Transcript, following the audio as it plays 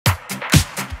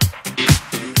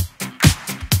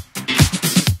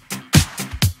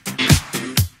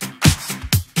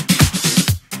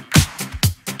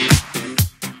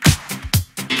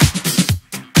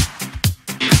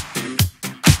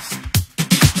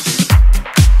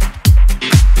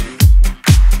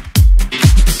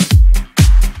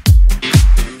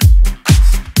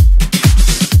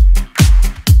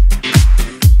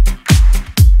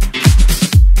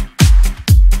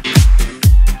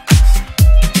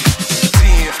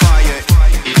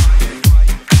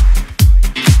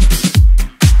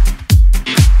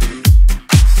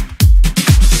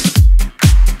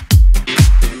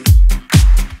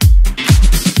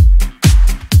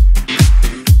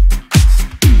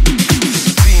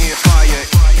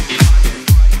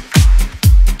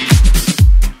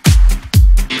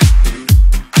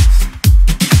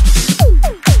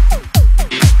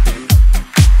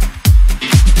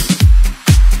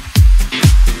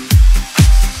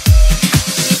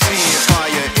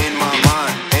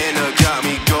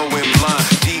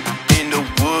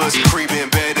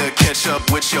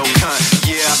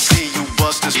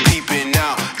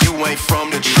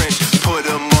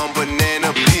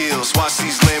pills. Watch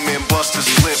these lemon busters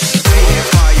slip. Seeing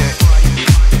fire.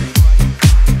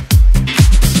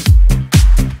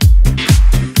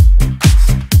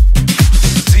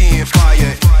 Seeing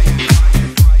fire.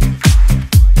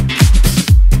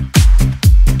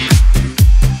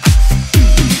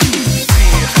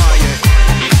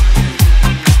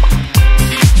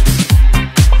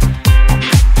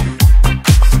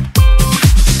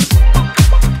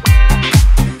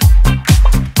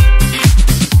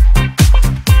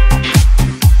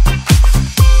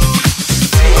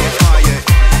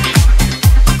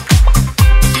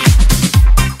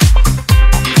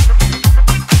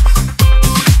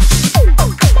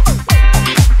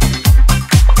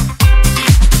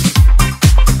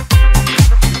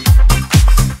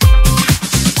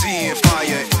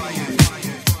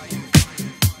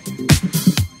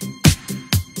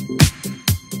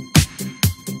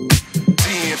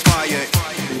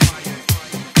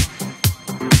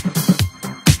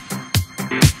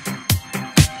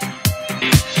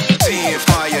 Seeing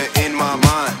fire in my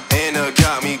mind, and it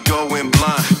got me going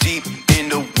blind. Deep in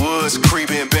the woods,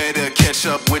 creeping, better catch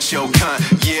up with your kind.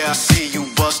 Yeah, I see you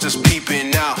busters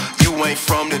peeping out. You ain't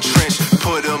from the trench,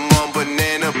 put 'em on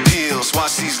banana peels.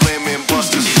 Watch these